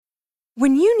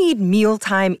When you need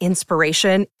mealtime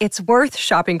inspiration, it's worth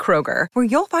shopping Kroger, where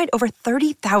you'll find over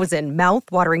 30,000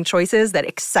 mouth-watering choices that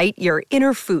excite your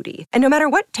inner foodie. And no matter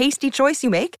what tasty choice you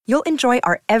make, you'll enjoy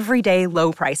our everyday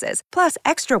low prices, plus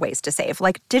extra ways to save,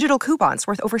 like digital coupons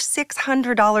worth over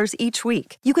 $600 each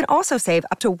week. You can also save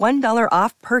up to $1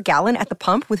 off per gallon at the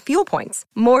pump with fuel points.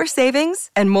 More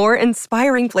savings and more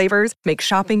inspiring flavors make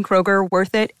shopping Kroger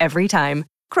worth it every time.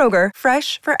 Kroger,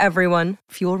 fresh for everyone.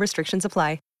 Fuel restrictions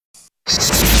apply. On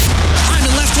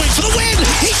the left wing for the win.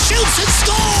 He shoots and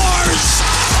scores.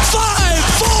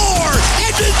 5-4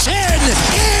 Edmonton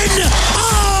in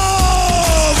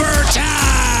overtime.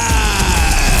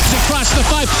 Across the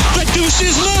 5. The deuce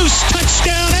is loose.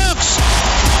 Touchdown Elks.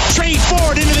 Tre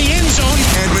Ford into the end zone.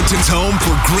 Edmonton's home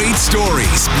for great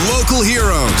stories, local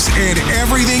heroes, and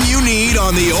everything you need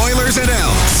on the Oilers and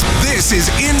Elks. This is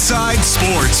Inside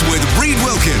Sports with Reed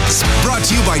Wilkins. Brought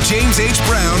to you by James H.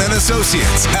 Brown and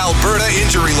Associates, Alberta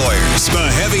Injury Lawyers,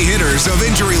 the heavy hitters of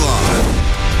injury law.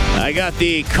 I got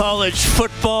the college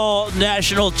football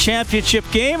national championship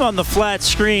game on the flat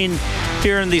screen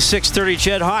here in the 6:30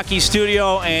 Ched Hockey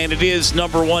Studio, and it is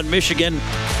number 1 Michigan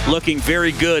looking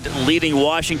very good, leading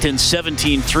Washington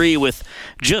 17-3 with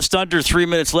just under 3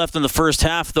 minutes left in the first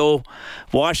half, though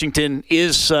Washington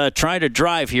is trying to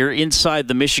drive here inside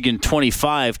the Michigan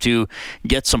 25 to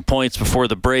get some points before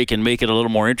the break and make it a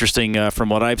little more interesting. From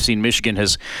what I've seen, Michigan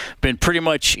has been pretty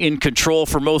much in control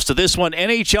for most of this one.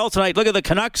 NHL tonight, look at the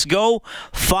Canucks go.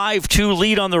 5-2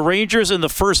 lead on the Rangers in the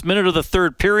first minute of the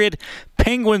third period.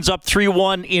 Penguins up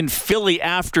 3-1 in Philly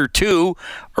after 2.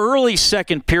 Early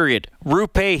second period,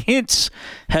 Roope Hintz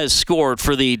has scored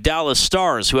for the Dallas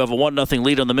Stars, who have a 1-0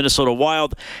 lead on the Minnesota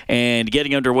Wild. And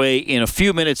getting underway in a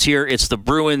few minutes here, it's the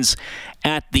Bruins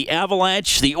at the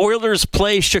Avalanche. The Oilers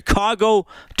play Chicago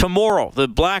tomorrow. The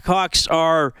Blackhawks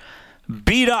are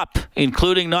beat up,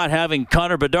 including not having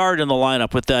Connor Bedard in the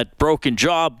lineup with that broken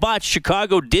jaw. But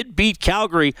Chicago did beat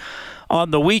Calgary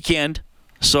on the weekend,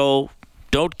 so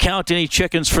don't count any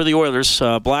chickens for the Oilers.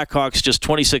 Blackhawks just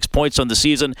 26 points on the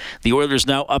season. The Oilers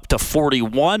now up to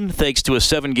 41 thanks to a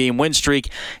 7-game win streak.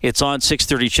 It's on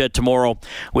 6:30 Ched tomorrow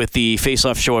with the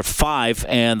face-off show at 5,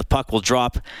 and the puck will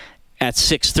drop at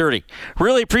 6:30.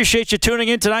 Really appreciate you tuning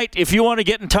in tonight. If you want to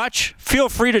get in touch, feel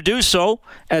free to do so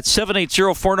at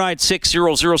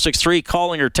 780-496-0063,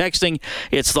 calling or texting.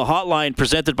 It's the hotline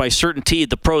presented by CertainTeed,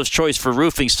 the pro's choice for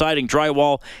roofing, siding,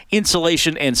 drywall,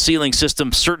 insulation, and ceiling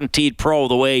systems. CertainTeed Pro,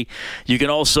 the way. You can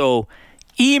also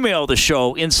email the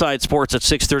show,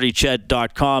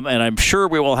 insidesports@630ched.com, and I'm sure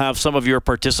we will have some of your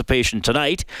participation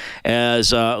tonight,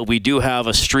 as we do have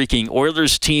a streaking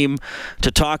Oilers team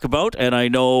to talk about, and I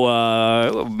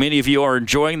know many of you are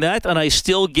enjoying that, and I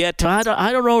still get, I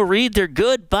don't know, Reed, they're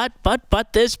good, but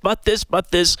this,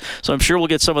 so I'm sure we'll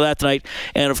get some of that tonight.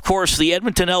 And of course, the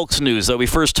Edmonton Elks news that we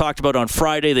first talked about on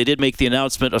Friday. They did make the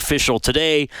announcement official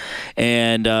today,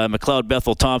 and McLeod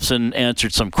Bethel Thompson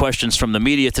answered some questions from the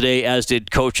media today, as did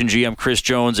coach and GM Chris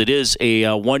Jones. It is a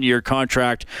 1-year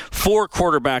contract for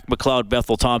quarterback McLeod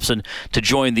Bethel Thompson to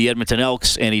join the Edmonton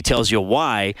Elks, and he tells you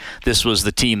why this was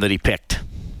the team that he picked.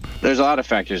 There's a lot of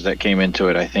factors that came into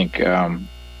it, I think,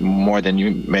 more than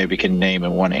you maybe can name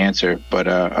in one answer. But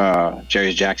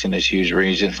Jerry Jackson is a huge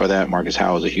reason for that. Marcus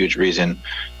Howell is a huge reason.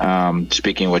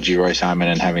 Speaking with G. Roy Simon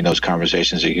and having those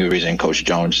conversations is a huge reason. Coach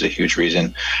Jones is a huge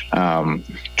reason.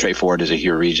 Tre Ford is a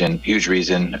huge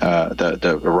reason.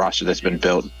 The roster that's been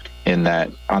built on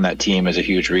that team is a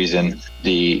huge reason.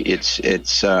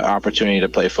 It's opportunity to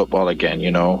play football again.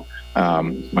 You know,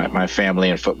 my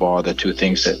family and football are the two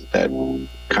things that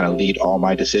kind of lead all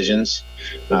my decisions.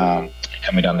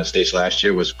 Coming down the States last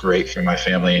year was great for my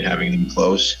family and having them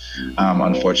close.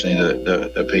 Unfortunately,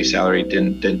 the pay salary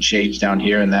didn't change down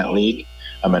here in that league.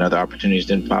 And other opportunities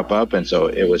didn't pop up, and so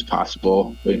it was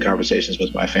possible with conversations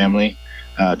with my family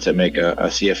to make a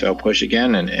CFL push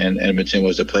again. And Edmonton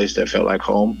was a place that felt like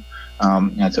home.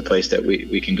 It's a place that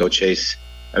we can go chase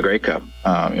a Grey Cup.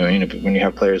 When you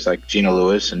have players like Gino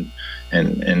Lewis and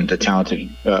the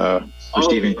talented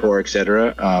Stephen Core, et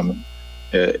cetera,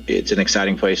 it's an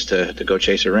exciting place to go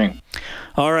chase a ring.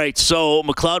 All right, so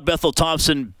McLeod Bethel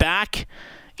Thompson back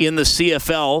in the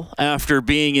CFL after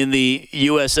being in the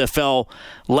USFL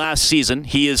last season.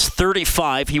 He is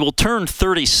 35. He will turn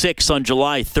 36 on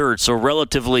July 3rd, so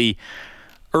relatively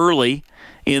early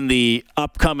in the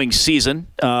upcoming season.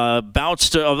 I'll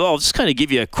just kind of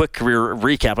give you a quick career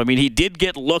recap. I mean, he did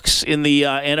get looks in the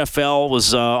NFL,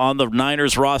 was on the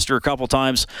Niners roster a couple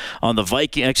times, on the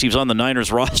Vikings. Actually, he was on the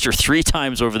Niners roster 3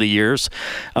 times over the years.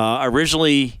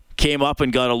 Originally came up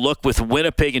and got a look with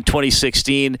Winnipeg in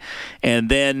 2016, and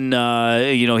then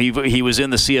he was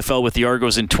in the CFL with the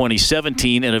Argos in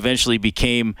 2017, and eventually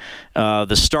became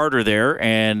the starter there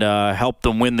and helped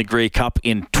them win the Grey Cup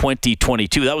in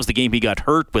 2022. That was the game he got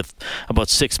hurt with about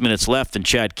 6 minutes left, and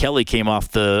Chad Kelly came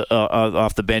off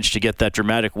the bench to get that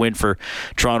dramatic win for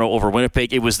Toronto over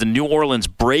Winnipeg. It was the New Orleans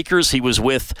Breakers he was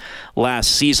with last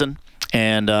season,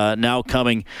 and now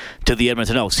coming to the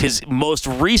Edmonton Elks. His most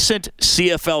recent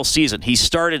CFL season, he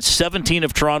started 17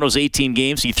 of Toronto's 18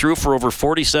 games. He threw for over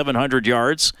 4,700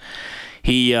 yards.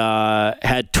 He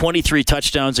had 23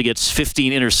 touchdowns against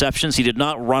 15 interceptions. He did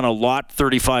not run a lot,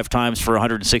 35 times for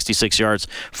 166 yards,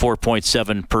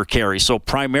 4.7 per carry. So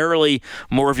primarily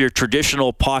more of your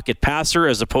traditional pocket passer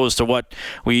as opposed to what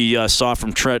we saw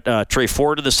from Tre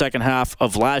Ford in the second half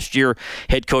of last year.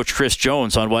 Head coach Chris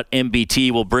Jones on what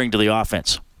MBT will bring to the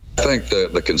offense. I think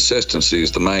the consistency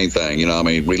is the main thing.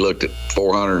 We looked at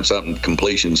 400 and something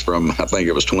completions from, I think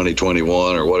it was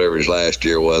 2021 or whatever his last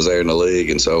year was there in the league.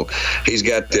 And so he's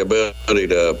got the ability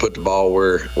to put the ball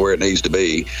where it needs to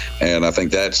be. And I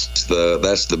think that's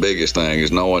the biggest thing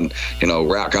is knowing,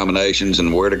 route combinations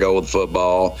and where to go with the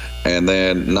football. And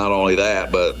then not only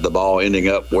that, but the ball ending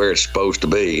up where it's supposed to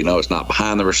be. It's not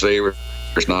behind the receiver.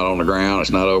 It's not on the ground. It's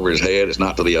not over his head. It's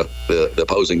not to the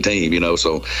opposing team,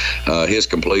 So his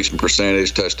completion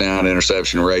percentage, touchdown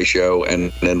interception ratio,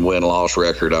 and then win-loss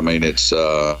record. I mean, it's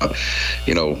and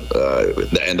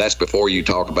that's before you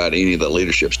talk about any of the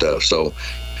leadership stuff. So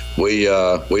we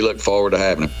look forward to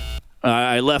having him.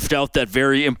 I left out that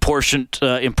very important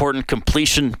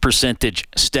completion percentage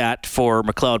stat for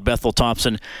McLeod Bethel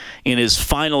Thompson in his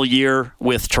final year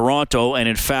with Toronto, and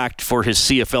in fact for his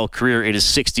CFL career it is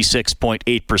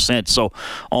 66.8%, so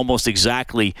almost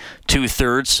exactly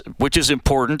 2/3, which is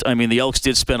important. I mean, the Elks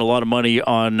did spend a lot of money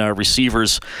on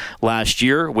receivers last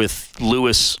year with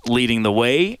Lewis leading the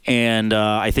way, and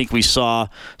I think we saw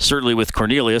certainly with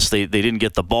Cornelius they didn't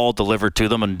get the ball delivered to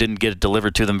them and didn't get it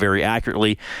delivered to them very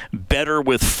accurately. Better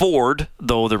with Ford,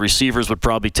 though the receivers would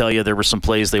probably tell you there were some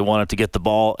plays they wanted to get the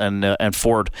ball, and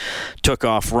Ford took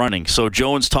off running. So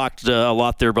Jones talked a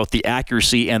lot there about the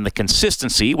accuracy and the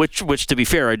consistency, which to be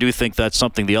fair, I do think that's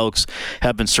something the Elks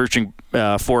have been searching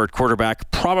for at quarterback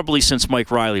probably since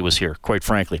Mike Riley was here, quite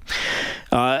frankly.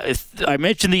 I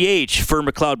mentioned the age for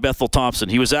McLeod Bethel Thompson.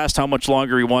 He was asked how much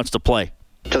longer he wants to play.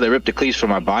 Until they rip the cleats from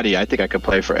my body, I think I could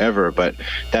play forever, but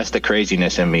that's the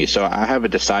craziness in me. So I haven't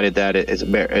decided that.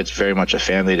 It's very much a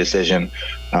family decision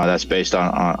that's based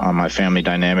on my family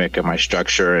dynamic and my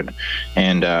structure,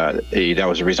 and that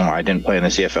was the reason why I didn't play in the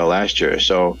CFL last year.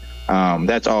 So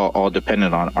that's all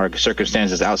dependent on our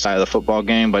circumstances outside of the football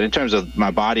game. But in terms of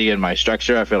my body and my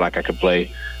structure, I feel like I could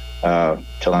play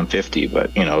till I'm 50,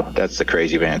 but that's the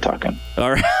crazy man talking.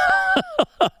 All right.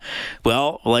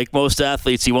 Well, like most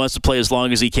athletes, he wants to play as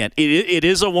long as he can. It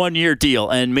is a one-year deal,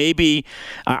 and maybe,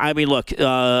 I mean, look,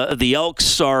 the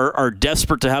Elks are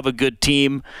desperate to have a good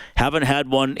team. Haven't had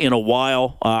one in a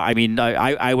while. I mean,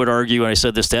 I would argue, and I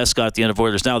said this to Escott at the end of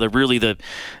Oilers Now, that really the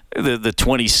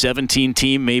 2017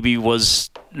 team maybe was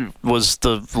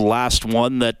the last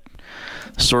one that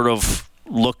sort of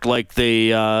looked like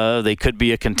they could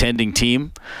be a contending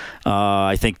team.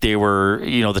 I think they were,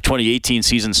 the 2018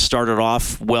 season started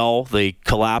off well. They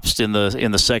collapsed in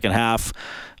the second half.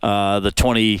 The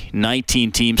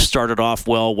 2019 team started off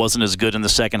well, wasn't as good in the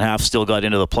second half, still got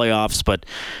into the playoffs, but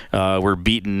were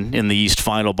beaten in the East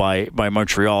Final by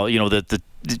Montreal. The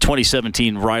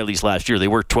 2017 Rileys last year, they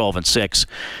were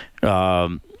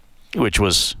 12-6, which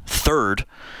was third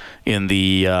in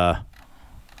the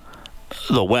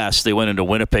West. They went into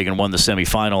Winnipeg and won the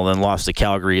semifinal, and then lost to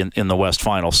Calgary in the West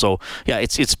Final. So, yeah,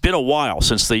 it's been a while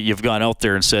since you've gone out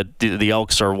there and said the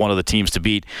Elks are one of the teams to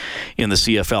beat in the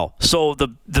CFL. So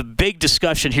the big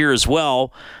discussion here as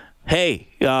well, hey,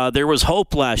 there was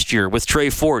hope last year with Tre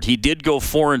Ford. He did go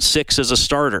 4-6 as a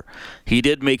starter. He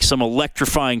did make some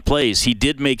electrifying plays. He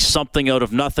did make something out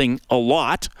of nothing a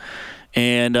lot.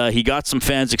 And he got some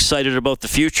fans excited about the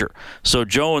future. So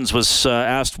Jones was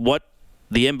asked what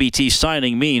the MBT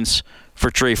signing means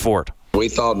for Tre Ford. We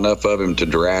thought enough of him to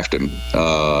draft him.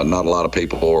 Not a lot of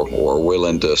people are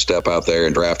willing to step out there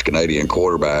and draft a Canadian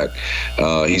quarterback.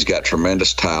 He's got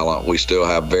tremendous talent. We still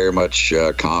have very much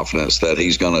confidence that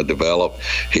he's going to develop.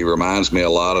 He reminds me a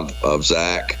lot of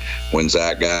Zach when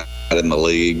Zach got in the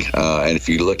league. And if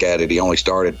you look at it, he only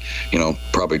started,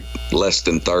 probably less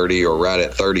than 30 or right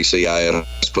at 30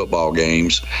 CIS football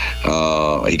games.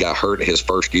 He got hurt his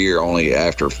first year only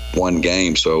after one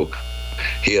game. So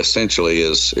he essentially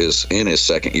is in his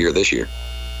second year this year.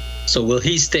 So will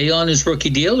he stay on his rookie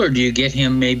deal, or do you get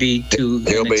him maybe to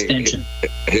an extension?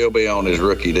 He'll be on his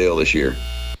rookie deal this year.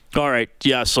 All right,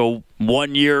 yeah, so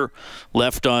 1 year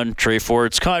left on Tre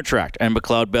Ford's contract, and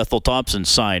McLeod Bethel Thompson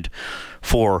signed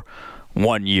for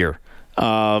 1 year.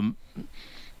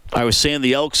 I was saying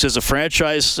the Elks as a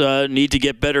franchise need to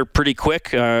get better pretty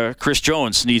quick. Chris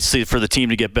Jones needs for the team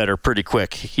to get better pretty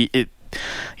quick. You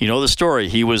know the story.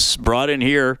 He was brought in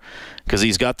here because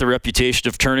he's got the reputation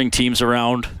of turning teams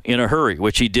around in a hurry,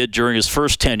 which he did during his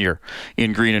first tenure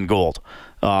in green and gold.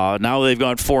 Now they've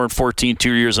gone 4-14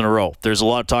 2 years in a row. There's a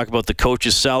lot of talk about the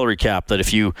coach's salary cap, that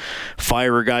if you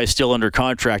fire a guy still under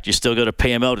contract, you still got to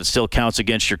pay him out. It still counts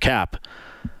against your cap.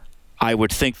 I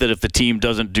would think that if the team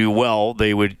doesn't do well,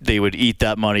 they would eat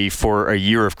that money for a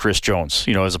year of Chris Jones,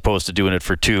 as opposed to doing it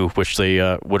for 2, which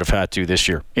they would have had to this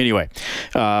year. Anyway,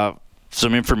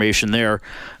 some information there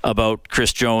about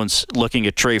Chris Jones looking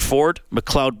at Tre Ford.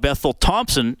 McLeod Bethel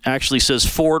Thompson actually says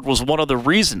Ford was one of the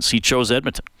reasons he chose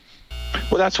Edmonton.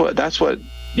 Well, that's what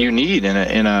you need in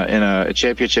a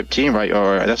championship team, right?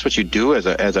 Or that's what you do as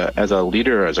a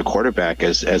leader, as a quarterback,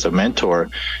 as a mentor,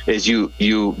 is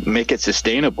you make it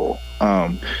sustainable.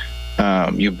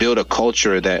 You build a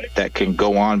culture that can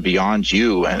go on beyond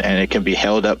you, and it can be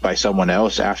held up by someone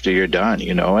else after you're done,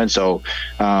 And so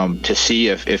to see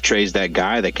if Tre's that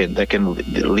guy that can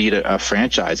lead a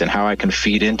franchise, and how I can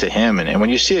feed into him, and when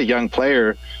you see a young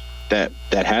player that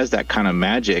has that kind of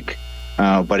magic,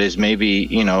 but is maybe,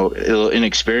 a little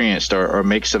inexperienced or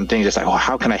make some things. It's like, well,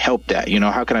 how can I help that?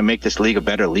 How can I make this league a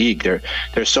better league?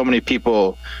 There's so many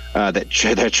people that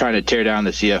they're trying to tear down the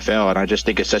CFL, and I just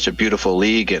think it's such a beautiful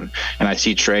league, and I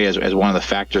see Tre as one of the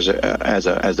factors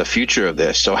as the future of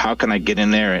this. So how can I get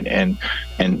in there and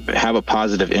have a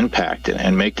positive impact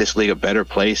and make this league a better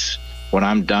place when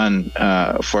I'm done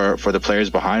for the players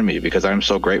behind me, because I'm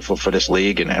so grateful for this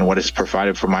league and what it's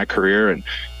provided for my career.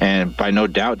 And by no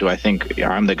doubt do I think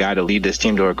I'm the guy to lead this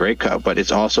team to a Grey Cup, but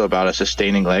it's also about a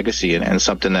sustaining legacy and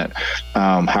something that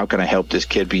how can I help this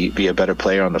kid be a better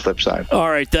player on the flip side. All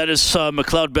right, that is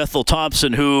McLeod Bethel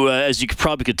Thompson, who, as you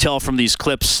probably could tell from these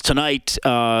clips tonight,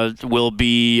 will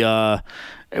be...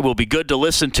 It will be good to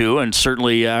listen to, and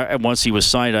certainly once he was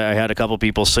signed, I had a couple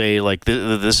people say, like,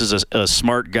 this is a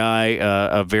smart guy,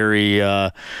 a very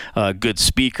good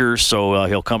speaker, so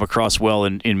he'll come across well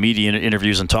in media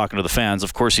interviews and talking to the fans.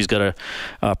 Of course, he's got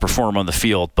to perform on the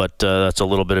field, but that's a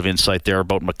little bit of insight there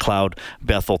about McLeod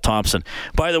Bethel Thompson.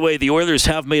 By the way, the Oilers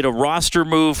have made a roster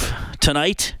move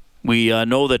tonight. We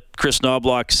know that Chris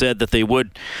Knobloch said that they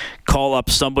would call up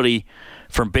somebody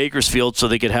from Bakersfield so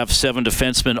they could have 7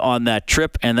 defensemen on that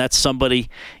trip, and that somebody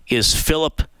is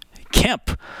Philip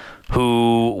Kemp,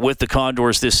 who with the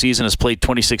Condors this season has played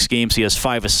 26 games. He has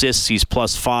 5 assists. He's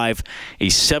 +5, a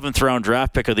 7th-round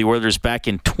draft pick of the Oilers back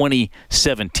in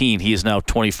 2017. He is now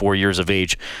 24 years of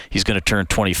age. He's going to turn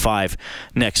 25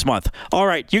 next month. All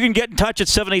right, you can get in touch at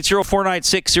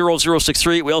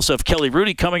 780-496-0063. We also have Kelly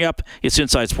Rooney coming up. It's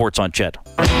Inside Sports on Ched.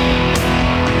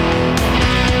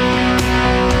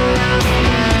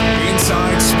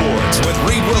 Inside Sports with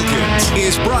Reed Wilkins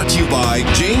is brought to you by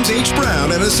James H.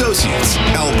 Brown and Associates,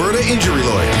 Alberta Injury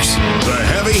Lawyers, the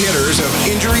heavy hitters of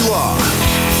injury law.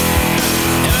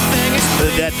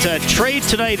 That trade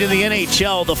tonight in the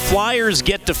NHL, the Flyers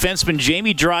get defenseman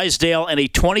Jamie Drysdale and a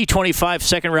 2025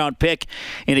 second-round pick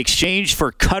in exchange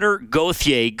for Cutter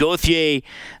Gauthier. Gauthier,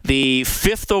 the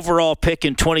 5th overall pick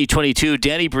in 2022.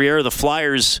 Danny Briere, the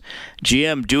Flyers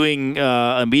GM, doing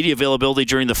a media availability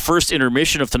during the first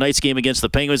intermission of tonight's game against the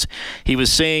Penguins. He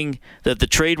was saying that the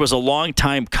trade was a long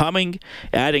time coming,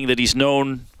 adding that he's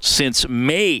known since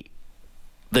May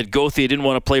that Gauthier didn't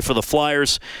want to play for the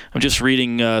Flyers. I'm just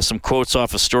reading some quotes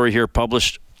off a story here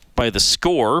published by The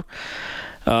Score.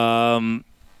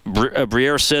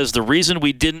 Briere says, the reason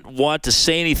we didn't want to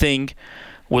say anything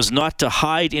was not to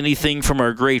hide anything from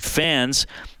our great fans.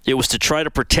 It was to try to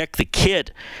protect the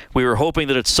kid. We were hoping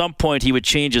that at some point he would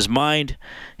change his mind.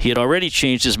 He had already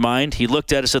changed his mind. He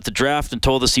looked at us at the draft and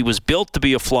told us he was built to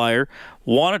be a Flyer,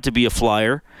 wanted to be a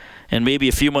Flyer, and maybe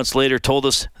a few months later told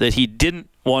us that he didn't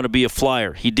want to be a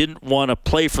Flyer. He didn't want to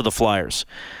play for the Flyers.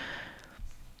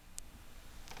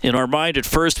 In our mind, at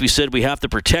first, we said we have to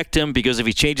protect him because if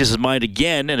he changes his mind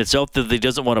again and it's out that he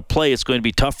doesn't want to play, it's going to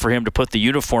be tough for him to put the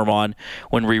uniform on.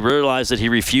 When we realized that he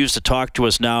refused to talk to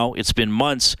us now, it's been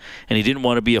months, and he didn't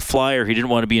want to be a Flyer, he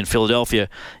didn't want to be in Philadelphia,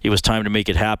 it was time to make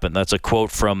it happen. That's a quote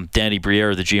from Danny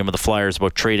Briere, the GM of the Flyers,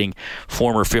 about trading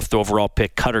former 5th overall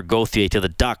pick Cutter Gauthier to the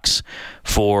Ducks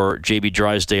for J.B.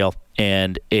 Drysdale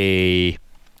and a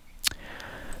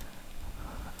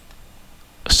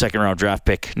second-round draft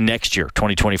pick next year,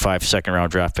 2025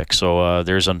 second-round draft pick. So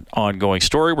there's an ongoing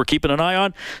story we're keeping an eye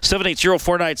on.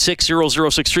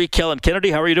 780-496-0063. Kellen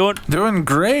Kennedy, how are you doing? Doing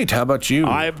great. How about you?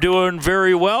 I'm doing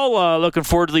very well. Looking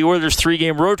forward to the Oilers'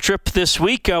 3-game road trip this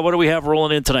week. What do we have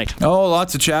rolling in tonight? Oh,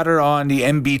 lots of chatter on the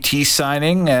MBT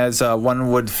signing, as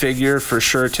one would figure for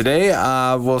sure today.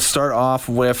 We'll start off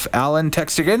with Alan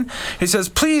texting in. He says,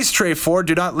 please, Tre Ford,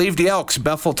 do not leave the Elks.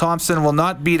 Bethel Thompson will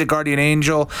not be the guardian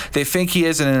angel they think he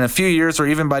is, and in a few years or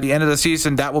even by the end of the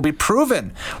season, that will be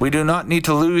proven. We do not need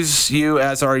to lose you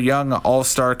as our young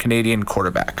all-star Canadian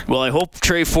quarterback. Well, I hope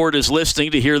Tre Ford is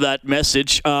listening to hear that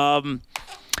message.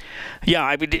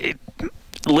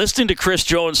 Listening to Chris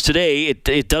Jones today,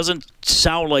 it doesn't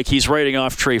sound like he's writing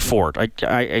off Tre Ford.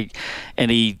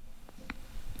 And he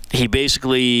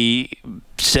basically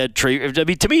said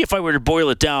to me, if I were to boil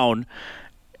it down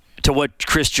to what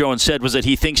Chris Jones said, was that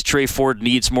he thinks Tre Ford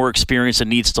needs more experience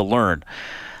and needs to learn.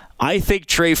 I think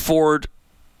Tre Ford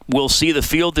will see the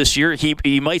field this year.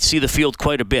 He might see the field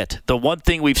quite a bit. The one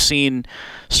thing we've seen,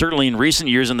 certainly in recent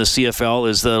years in the CFL,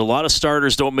 is that a lot of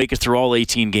starters don't make it through all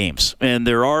 18 games. And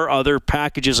there are other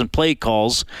packages and play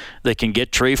calls that can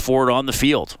get Tre Ford on the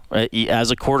field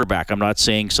as a quarterback. I'm not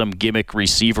saying some gimmick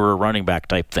receiver or running back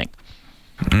type thing.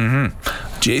 Mm-hmm.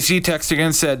 JC texted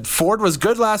again, said Ford was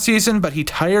good last season, but he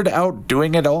tired out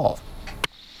doing it all.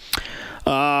 He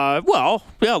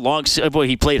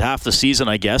played half the season,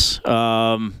 I guess.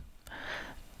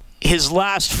 His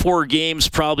last 4 games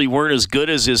probably weren't as good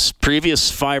as his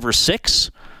previous 5 or 6.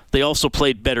 They also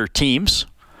played better teams.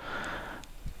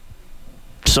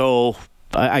 So,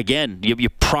 you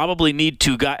probably need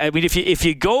 2 guys. I mean,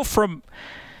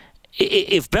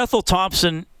 if Bethel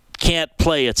Thompson can't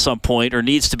play at some point or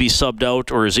needs to be subbed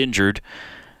out or is injured,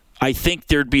 I think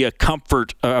there'd be a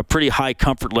pretty high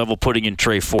comfort level putting in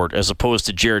Tre Ford as opposed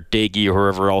to Jarrett Dagey or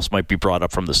whoever else might be brought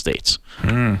up from the States.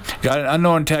 Got an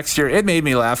unknown text here. It made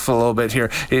me laugh a little bit here.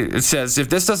 It says, if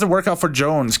this doesn't work out for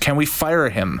Jones, can we fire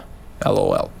him?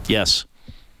 LOL. Yes.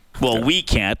 Well, we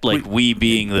can't, we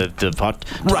being the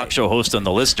talk show host and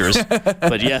the listeners.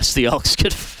 But yes, the Elks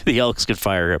could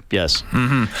fire him. Yes.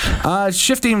 Mm-hmm.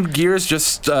 Shifting gears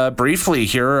just briefly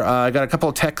here. I got a couple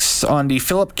of texts on the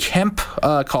Philip Kemp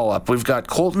call up. We've got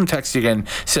Colton texting again.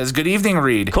 Says, "Good evening,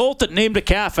 Reed." Colton named a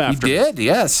calf after. He did.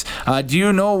 Yes. Do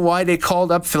you know why they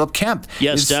called up Philip Kemp?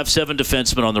 Yes, to have 7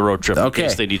 defensemen on the road trip in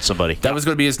case they need somebody. That was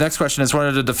going to be his next question. Is one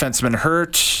of the defensemen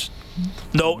hurt?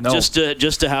 No, just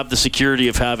to have the security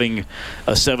of having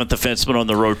a 7th defenseman on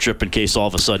the road trip in case all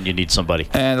of a sudden you need somebody.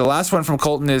 And the last one from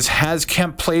Colton is, has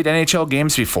Kemp played NHL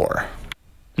games before?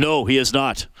 No, he has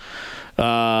not.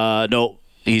 No,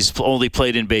 he's only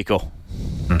played in Baco.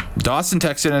 Dawson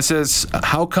texts in and says,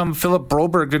 how come Philip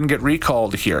Broberg didn't get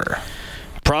recalled here?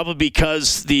 Probably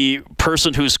because the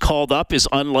person who's called up is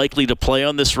unlikely to play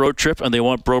on this road trip, and they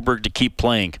want Broberg to keep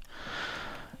playing.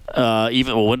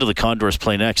 When do the Condors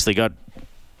play next? They got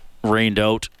rained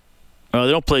out. They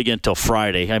don't play again until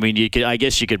Friday. I mean, I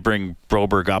guess you could bring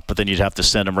Broberg up, but then you'd have to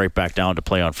send him right back down to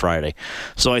play on Friday.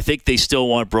 So I think they still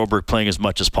want Broberg playing as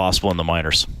much as possible in the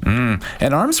minors. And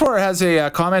Armswar has a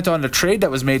comment on the trade that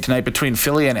was made tonight between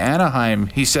Philly and Anaheim.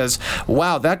 He says,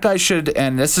 wow, that guy should,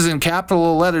 and this is in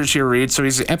capital letters here, Reed, so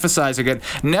he's emphasizing it,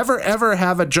 never ever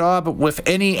have a job with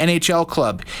any NHL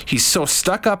club. He's so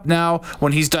stuck up now.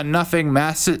 When he's done nothing,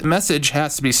 message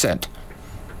has to be sent.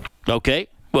 Okay,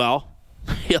 well,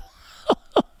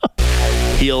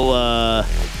 he'll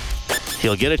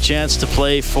get a chance to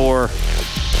play for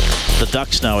the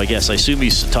Ducks now, I guess. I assume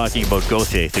he's talking about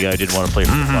Gauthier, the guy who didn't want to play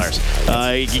for the Flyers.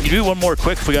 Can you do one more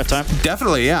quick if we got time?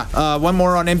 Definitely, yeah. One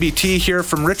more on MBT here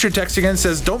from Richard text again.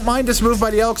 Says, don't mind this move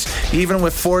by the Elks. Even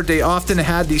with Ford, they often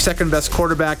had the second best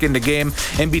quarterback in the game.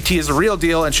 MBT is a real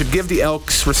deal and should give the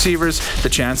Elks receivers the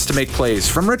chance to make plays.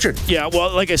 From Richard. Yeah,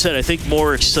 well, like I said, I think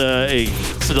more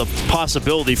the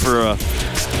possibility for a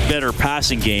better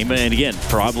passing game. And again,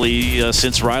 probably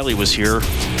since Riley was here,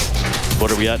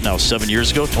 what are we at now? 7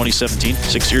 years ago? 2017?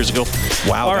 6 years ago?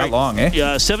 Wow, all that right. long, eh?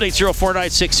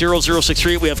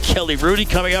 780-496-0063. We have Kelly Rudy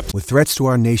coming up. With threats to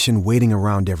our nation waiting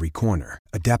around every corner,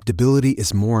 adaptability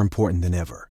is more important than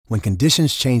ever. When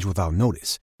conditions change without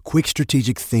notice, quick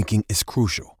strategic thinking is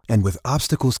crucial. And with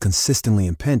obstacles consistently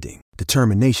impending,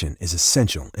 determination is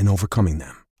essential in overcoming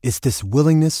them. It's this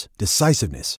willingness,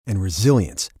 decisiveness, and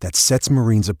resilience that sets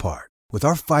Marines apart. With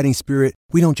our fighting spirit,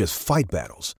 we don't just fight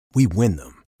battles, we win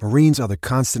them. Marines are the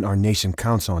constant our nation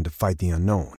counts on to fight the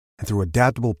unknown. And through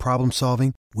adaptable problem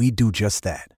solving, we do just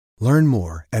that. Learn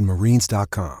more at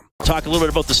Marines.com. Talk a little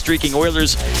bit about the streaking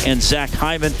Oilers and Zach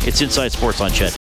Hyman. It's Inside Sports on Ched.